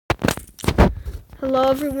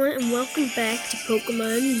Hello everyone and welcome back to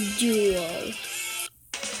Pokémon Duel.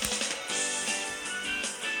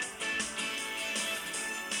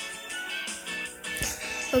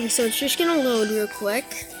 Okay, so it's just gonna load real quick.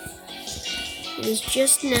 It is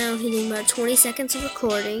just now hitting about 20 seconds of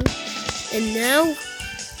recording. And now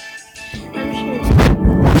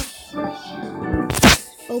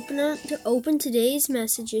I'm just gonna open today's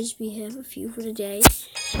messages. We have a few for today.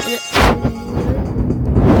 And it's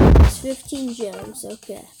 15 gems,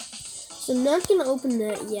 okay. So I'm not gonna open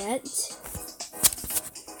that yet.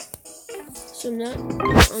 So I'm not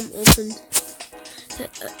open the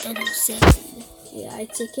NO7 AI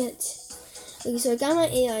ticket. Okay, so I got my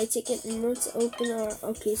AI ticket and let's open our,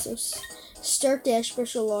 okay, so start dash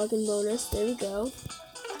special login bonus, there we go.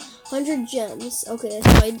 100 gems, okay, so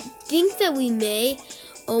I think that we may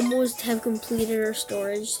almost have completed our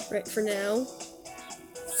storage right for now.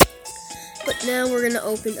 But now we're gonna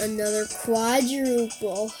open another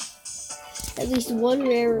quadruple. At least one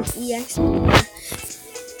rare EX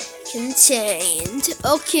contained.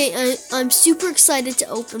 Okay, I'm super excited to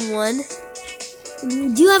open one.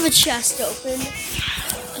 We do have a chest open.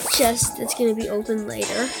 A chest that's gonna be opened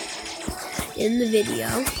later in the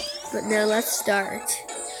video. But now let's start.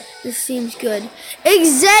 This seems good.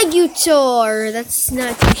 Executor! That's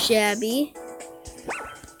not too shabby.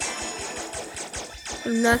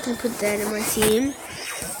 I'm not gonna put that in my team.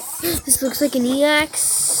 This looks like an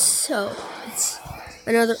EX. Oh, it's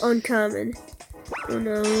another uncommon. Oh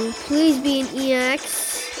no. Please be an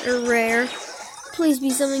EX or rare. Please be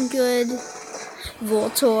something good.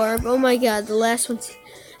 Voltorb. Oh my god, the last one's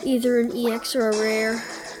either an EX or a rare.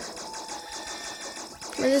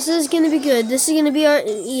 Well, this is gonna be good. This is gonna be our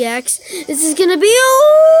EX. This is gonna be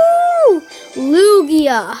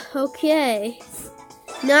lugia. Okay.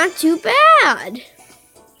 Not too bad.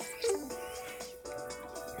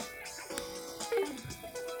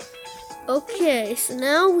 Okay, so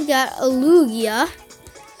now we got a lugia.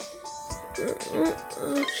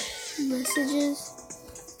 Messages.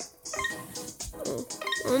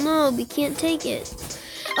 Oh no, we can't take it.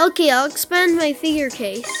 Okay, I'll expand my figure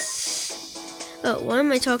case. Oh, why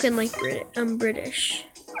am I talking like I'm British?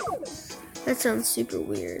 That sounds super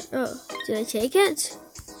weird. Oh, did I take it?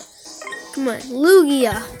 Come on,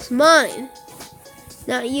 lugia, it's mine,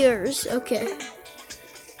 not yours. Okay.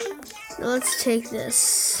 Now let's take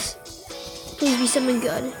this. Please be something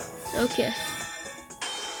good. Okay.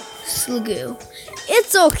 Slugoo.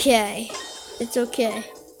 It's okay. It's okay.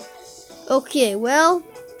 Okay, well,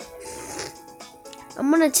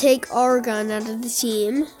 I'm gonna take Argon out of the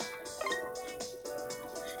team.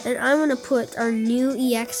 And I'm gonna put our new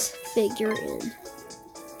EX figure in.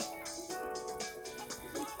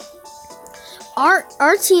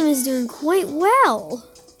 Our team is doing quite well.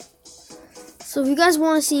 So if you guys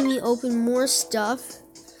want to see me open more stuff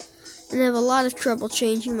and have a lot of trouble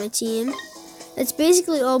changing my team, that's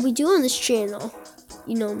basically all we do on this channel.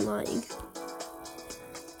 You know I'm lying.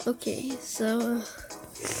 Okay, so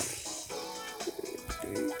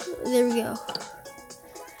there we go.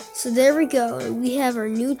 So there we go. We have our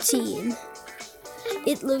new team.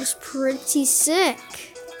 It looks pretty sick.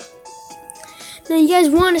 Now you guys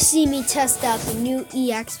want to see me test out the new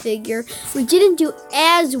EX figure. We didn't do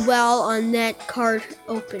as well on that card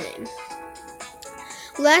opening.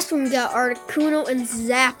 Last one we got Articuno and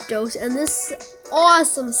Zapdos and this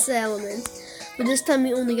awesome Salamence. But this time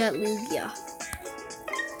we only got Lugia.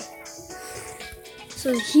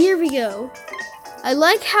 So here we go. I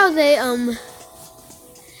like how they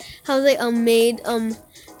made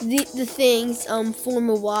the things form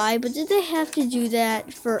a Y, but did they have to do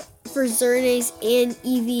that for Xerneas and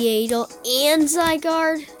Eviatal and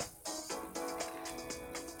Zygarde?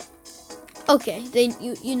 Okay,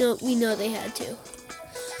 we know they had to.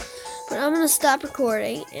 But I'm gonna stop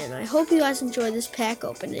recording, and I hope you guys enjoyed this pack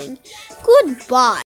opening. Goodbye.